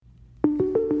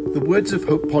The Words of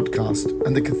Hope podcast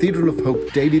and the Cathedral of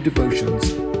Hope daily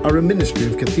devotions are a ministry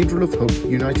of Cathedral of Hope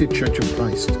United Church of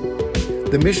Christ.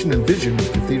 The mission and vision of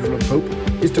Cathedral of Hope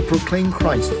is to proclaim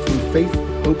Christ through faith,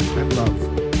 hope and love.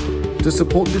 To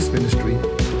support this ministry,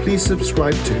 please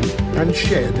subscribe to and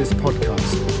share this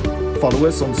podcast. Follow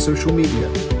us on social media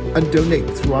and donate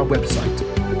through our website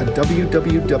at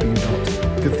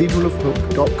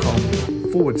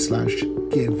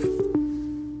www.cathedralofhope.com/give.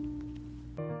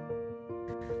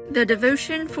 The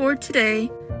devotion for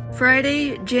today,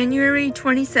 Friday, January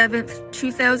 27th,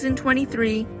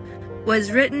 2023,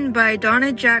 was written by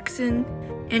Donna Jackson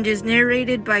and is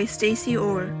narrated by Stacy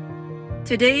Orr.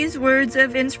 Today's words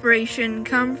of inspiration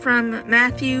come from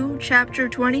Matthew chapter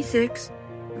 26,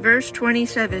 verse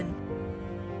 27.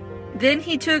 Then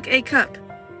he took a cup,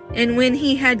 and when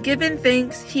he had given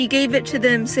thanks, he gave it to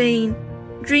them, saying,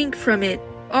 "Drink from it,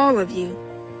 all of you."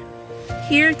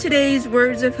 Hear today's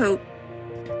words of hope.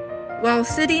 While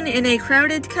sitting in a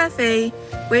crowded cafe,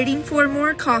 waiting for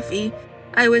more coffee,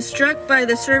 I was struck by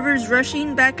the servers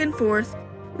rushing back and forth,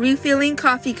 refilling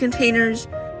coffee containers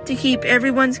to keep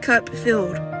everyone's cup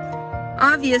filled.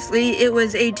 Obviously, it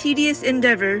was a tedious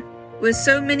endeavor, with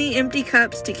so many empty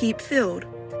cups to keep filled.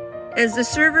 As the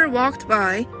server walked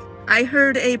by, I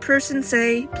heard a person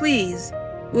say, "Please,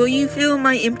 will you fill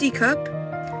my empty cup?"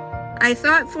 I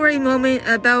thought for a moment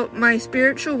about my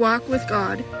spiritual walk with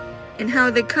God, and how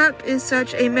the cup is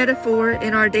such a metaphor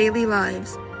in our daily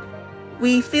lives.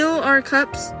 We fill our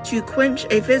cups to quench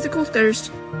a physical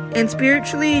thirst, and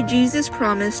spiritually Jesus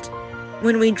promised,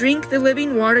 when we drink the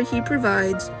living water he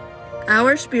provides,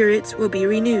 our spirits will be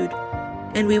renewed,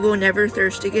 and we will never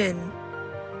thirst again.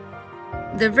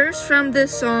 The verse from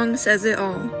this song says it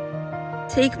all.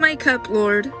 Take my cup,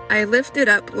 Lord, I lift it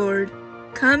up, Lord.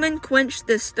 Come and quench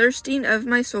this thirsting of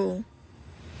my soul.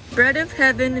 Bread of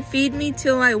heaven, feed me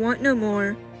till I want no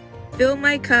more. Fill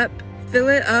my cup, fill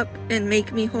it up, and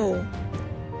make me whole.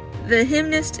 The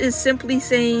hymnist is simply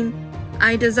saying,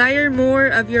 I desire more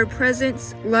of your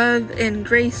presence, love, and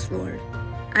grace, Lord.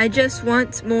 I just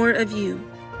want more of you.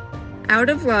 Out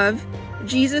of love,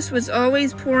 Jesus was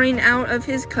always pouring out of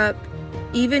his cup,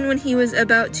 even when he was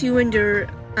about to endure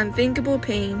unthinkable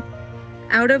pain.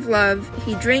 Out of love,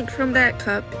 he drank from that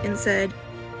cup and said,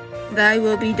 Thy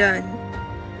will be done.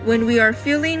 When we are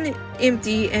feeling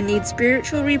empty and need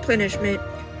spiritual replenishment,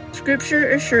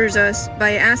 Scripture assures us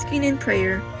by asking in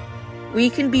prayer, we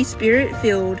can be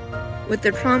Spirit-filled with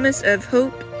the promise of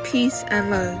hope, peace, and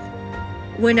love.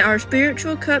 When our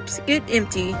spiritual cups get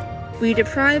empty, we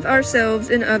deprive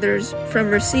ourselves and others from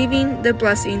receiving the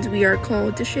blessings we are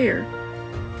called to share.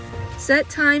 Set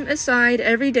time aside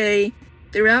every day,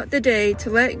 throughout the day,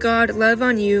 to let God love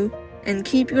on you and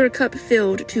keep your cup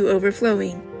filled to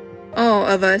overflowing. All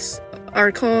of us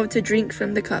are called to drink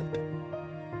from the cup.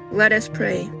 Let us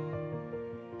pray.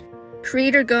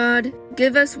 Creator God,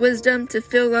 give us wisdom to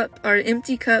fill up our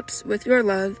empty cups with your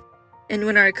love, and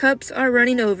when our cups are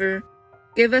running over,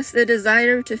 give us the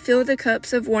desire to fill the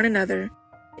cups of one another.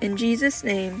 In Jesus'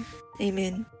 name,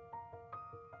 amen.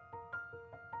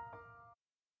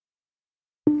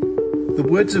 The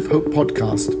Words of Hope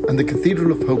podcast and the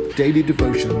Cathedral of Hope daily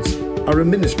devotions are a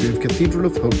ministry of Cathedral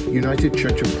of Hope United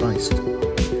Church of Christ.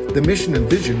 The mission and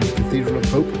vision of Cathedral of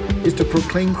Hope is to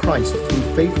proclaim Christ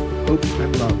through faith, hope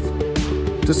and love.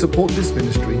 To support this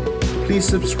ministry, please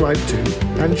subscribe to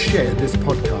and share this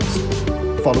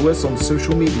podcast. Follow us on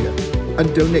social media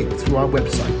and donate through our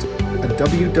website at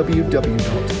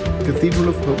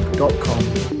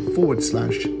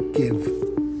www.cathedralofhope.com/give.